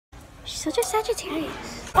She's such a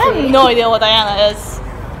Sagittarius. I have no idea what Diana is.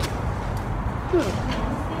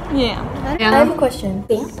 Yeah. I have a question.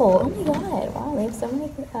 Sample. Oh my god. Wow, they have so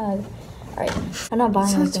many. Alright. I'm not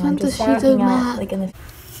buying anything. I'm just checking out like in the.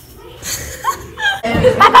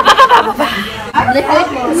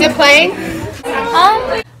 Is it playing?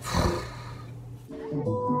 Ever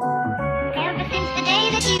since the day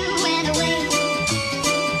that you went away,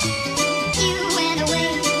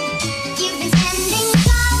 you've been sending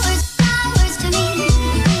flowers to me,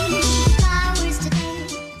 flowers today.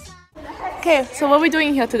 Okay, so what are we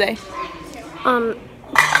doing here today?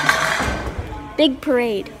 Big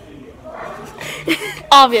parade.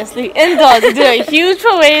 Obviously, indoors. We do a huge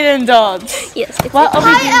parade indoors. Yes. It's What are we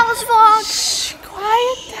doing? ELLE4LOVE. Shh,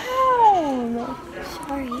 quiet down.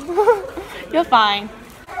 Sorry. You're fine.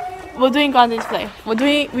 We're doing grande fillet.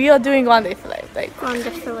 We are doing grande fillet. Like, On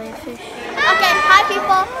the fillet fish. Okay, hi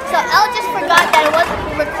people. So Elle just forgot that it wasn't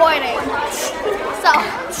recording. So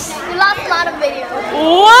we lost a lot of videos.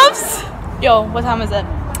 whoops! Yo, what time is it?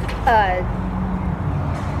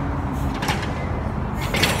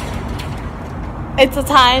 It's a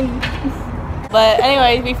time. But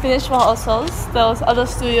anyway, we finished rehearsals. Those other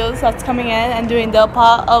studios that's coming in and doing their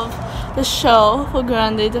part of the show for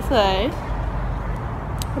Grande Defile.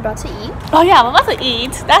 We're about to eat. Oh yeah, we're about to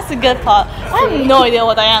eat. That's the good part. I have no idea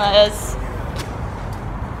what Diana is.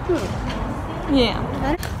 Yeah.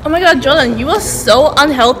 Oh my god, Jordan, you are so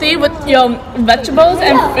unhealthy with your vegetables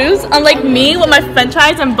and fruits, unlike me with my french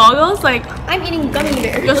fries and burgers. Like, I'm eating gummy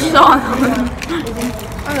bears. you're so unhealthy.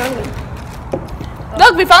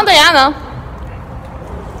 Look, we found Diana.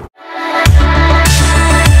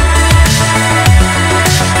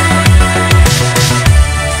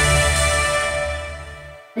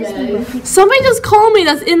 Somebody just called me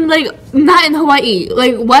that's in, like, not in Hawaii.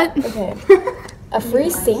 Like, what? Okay. A free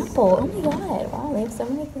sample. Oh my god. Wow, they have so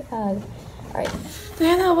many. Alright.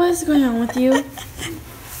 Diana, what is going on with you?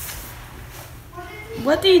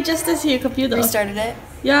 What did you just do to your computer? Restarted it.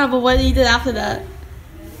 Yeah, but what did you do after that?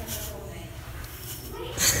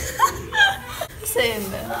 Listen,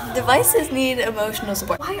 devices need emotional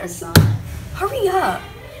support. Why are you? Hurry up.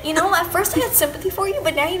 You know, at first I had sympathy for you,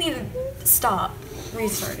 but now you need to stop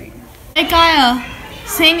restarting. Hey Gaia,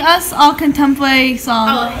 sing us our contemporary song.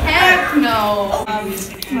 Oh, heck no.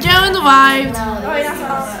 Joan arrived.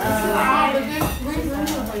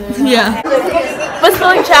 Yeah.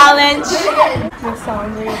 Whistling challenge.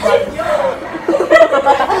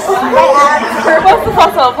 What's the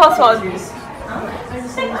first one?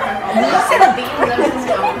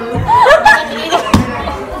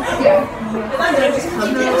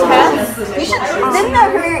 Didn't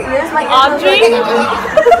that hurt your ears? My Audrey?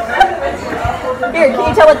 Here, can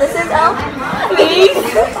you tell what this is, Elle? Please.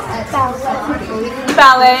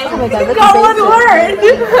 Ballet. Oh my god, look Go one word.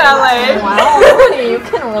 Ballet. Wow, you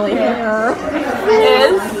can really hear.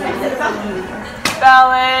 Is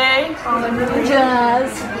ballet.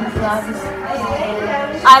 Jazz.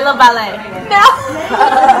 I love ballet. No.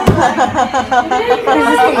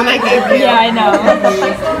 Yeah, I know.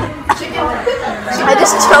 I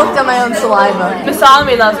just choked on my own saliva.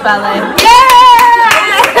 Masami loves ballet.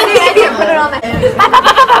 I can't put it on my.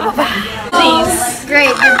 Please.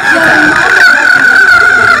 Great.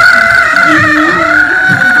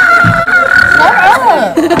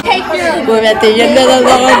 We're at the end of the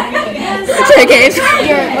long staircase.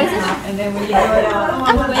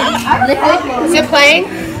 Is it playing?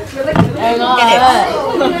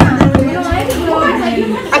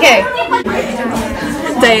 Okay.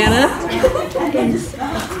 Diana.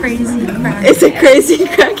 Crazy crap. It's a crazy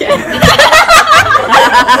crackhead.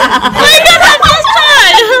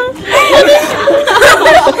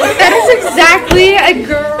 That is exactly a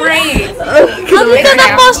great. How did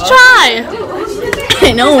that first try? I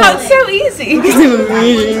know. That's so easy.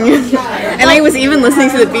 And I was even listening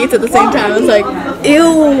to the beats at the same time. I was like,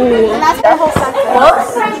 ew. And that's the whole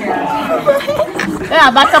section. Yeah,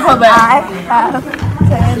 back up a bit.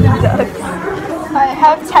 I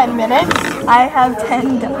have 10 minutes. I have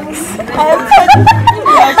 10 ducks. I have 10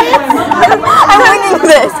 I'm winning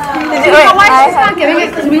this. You know why she's not giving it?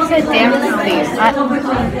 Because we said damn it, please.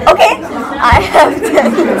 Okay. I have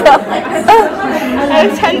 10 ducks. I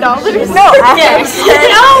have $10. No, I have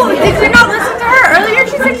 10. No, did you not listen to her earlier?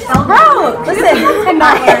 She said she's Bro, listen.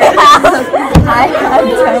 I have 10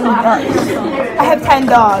 ducks. I have 10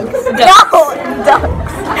 dogs. No,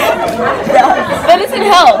 ducks. That doesn't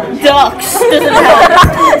help. Ducks doesn't help.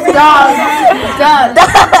 Dogs.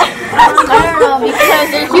 I don't know, because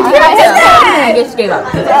you can't I just gave up.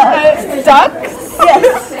 Ducks?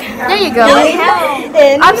 Yes. There you go.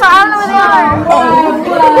 I'm sorry, I don't know where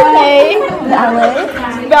they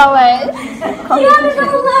are. Ballet.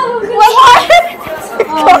 What?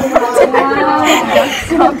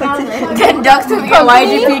 10 ducks to be a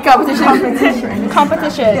YGP competition.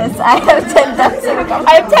 Competition. Yes, I have 10 ducks in a competition.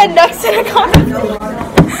 I have 10 ducks in a competition.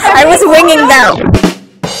 I was winging them.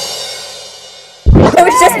 I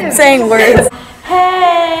was just saying words.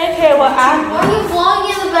 Hey, okay, well, Why are you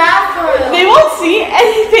vlogging in the bathroom? they won't see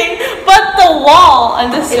anything but the wall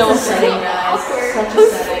and the ceiling. Such a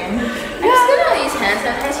setting. I'm just gonna use hand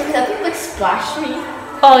sanitizer because I think like splashed me.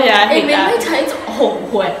 Oh yeah, I It hate made my that. tights all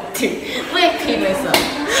wet too. Like I peed myself.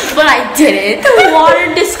 But I didn't.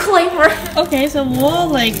 Water disclaimer. Okay, so we're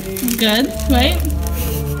like good, right?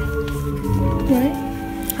 Right?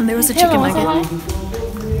 And there was a chicken nugget.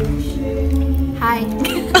 Hi.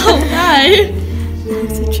 Oh, hi.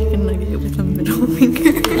 It's a chicken nugget with a middle finger.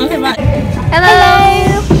 Okay, bye.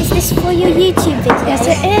 Hello. Is this for your YouTube video? Yes,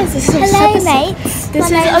 it is. This is Hello, episode- mates. This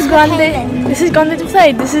My is name's a grande. Caitlin. This is grande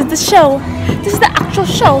Defile. This is the show. This is the actual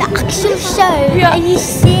show. Actual show? Yeah. Are you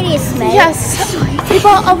serious, mate? Yes. People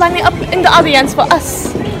are lining up in the audience for us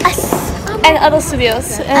Us and other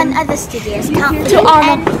studios. and other studios. Can't to forget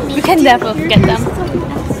honor, and we can never forget them.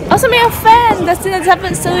 Also, my friend that's in a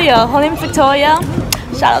separate studio. Her name's Victoria.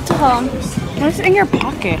 Shout out to her. What's in your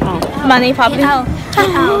pocket? Oh. Money, probably.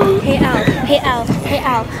 Hey Al,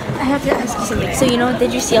 I have to ask you something. So, you know,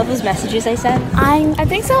 did you see all those messages I sent? I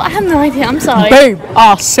think so. I have no idea. I'm sorry. Babe,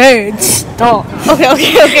 I said stop.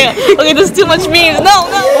 Okay. There's too much memes. No.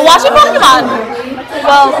 We're watching Pokemon.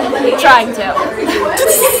 Well, trying to.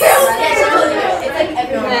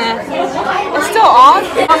 It's still on.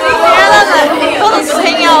 People just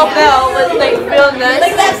hanging out there with like realness.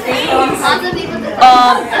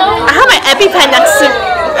 I have my EpiPen next to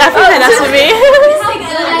me.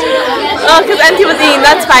 Oh, because Auntie was eating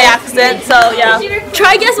nuts by accident. So yeah.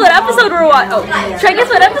 Try guess what episode we're watching.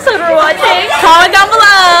 Comment down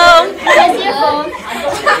below.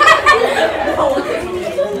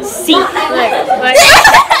 See.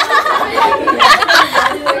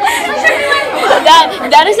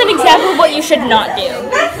 That is an example of what you should not do.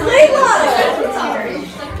 What's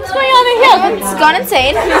going on in here? It's gone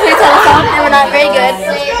insane. We play telephone and we're not very good.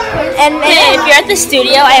 And Hey, if you're at the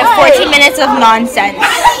studio, I have 14 minutes of nonsense.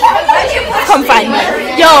 Come find me.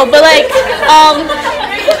 Yo, but like,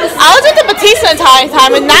 I was with the Batista the entire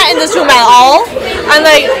time and not in this room at all. And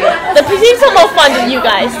like, the Batista more fun than you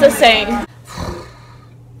guys, just saying.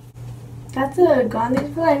 That's a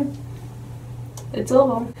grande flame. It's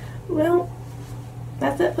over. Well,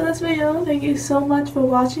 that's it for this video. Thank you so much for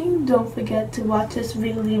watching. Don't forget to watch this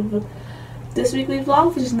weekly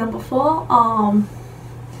vlog, which is number 4.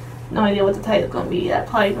 No idea what the title is gonna be yet.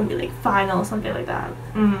 Probably gonna be like final or something like that.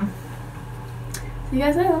 See you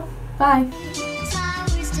guys later. Bye.